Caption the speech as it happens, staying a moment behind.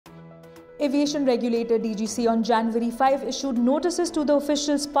Aviation regulator DGCA on January 5 issued notices to the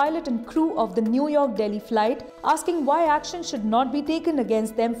officials, pilot and crew of the New York-Delhi flight, asking why action should not be taken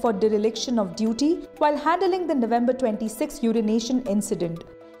against them for dereliction of duty while handling the November 26 urination incident.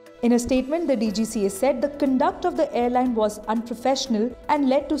 In a statement, the DGCA said the conduct of the airline was unprofessional and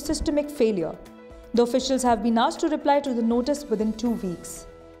led to systemic failure. The officials have been asked to reply to the notice within 2 weeks.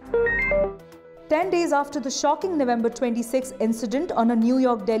 10 days after the shocking November 26 incident on a New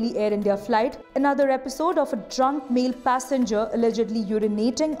York-Delhi Air India flight, another episode of a drunk male passenger allegedly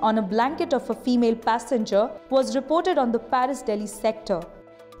urinating on a blanket of a female passenger was reported on the Paris-Delhi sector.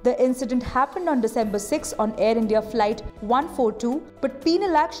 The incident happened on December 6 on Air India flight 142, but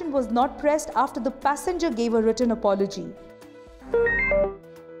penal action was not pressed after the passenger gave a written apology.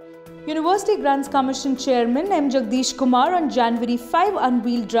 University Grants Commission Chairman M. Jagdish Kumar on January 5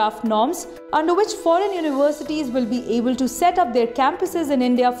 unveiled draft norms under which foreign universities will be able to set up their campuses in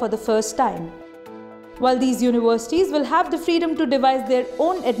India for the first time. While these universities will have the freedom to devise their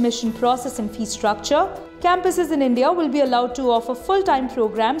own admission process and fee structure, campuses in India will be allowed to offer full-time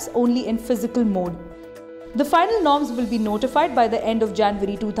programs only in physical mode. The final norms will be notified by the end of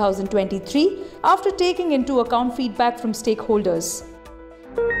January 2023 after taking into account feedback from stakeholders.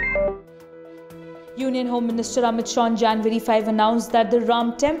 Union Home Minister Amit Shah on January 5 announced that the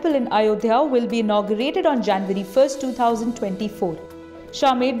Ram Temple in Ayodhya will be inaugurated on January 1, 2024.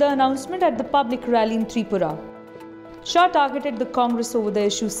 Shah made the announcement at the public rally in Tripura. Shah targeted the Congress over the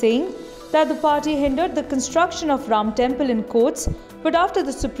issue, saying that the party hindered the construction of Ram Temple in courts, but after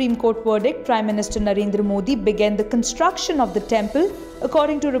the Supreme Court verdict, Prime Minister Narendra Modi began the construction of the temple,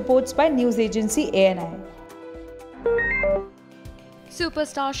 according to reports by news agency ANI.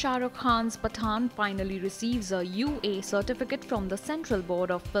 Superstar Shah Rukh Khan's Pathaan finally receives a UA certificate from the Central Board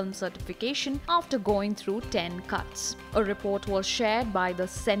of Film Certification after going through 10 cuts. A report was shared by the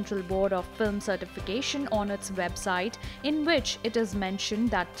Central Board of Film Certification on its website, in which it is mentioned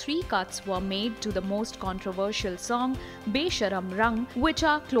that 3 cuts were made to the most controversial song Besharam Rang, which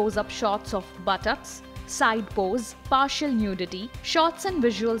are close-up shots of buttocks, side pose, partial nudity, shots and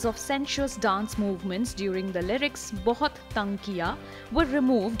visuals of sensuous dance movements during the lyrics "Bahut Tang Kiya" were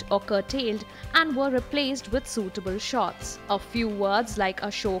removed or curtailed and were replaced with suitable shots. A few words like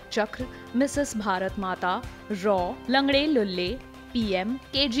Ashok Chakra, Mrs. Bharat Mata, Raw, Langde Lulle, PM,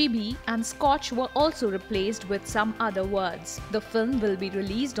 KGB and Scotch were also replaced with some other words. The film will be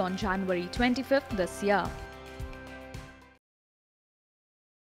released on January 25th this year.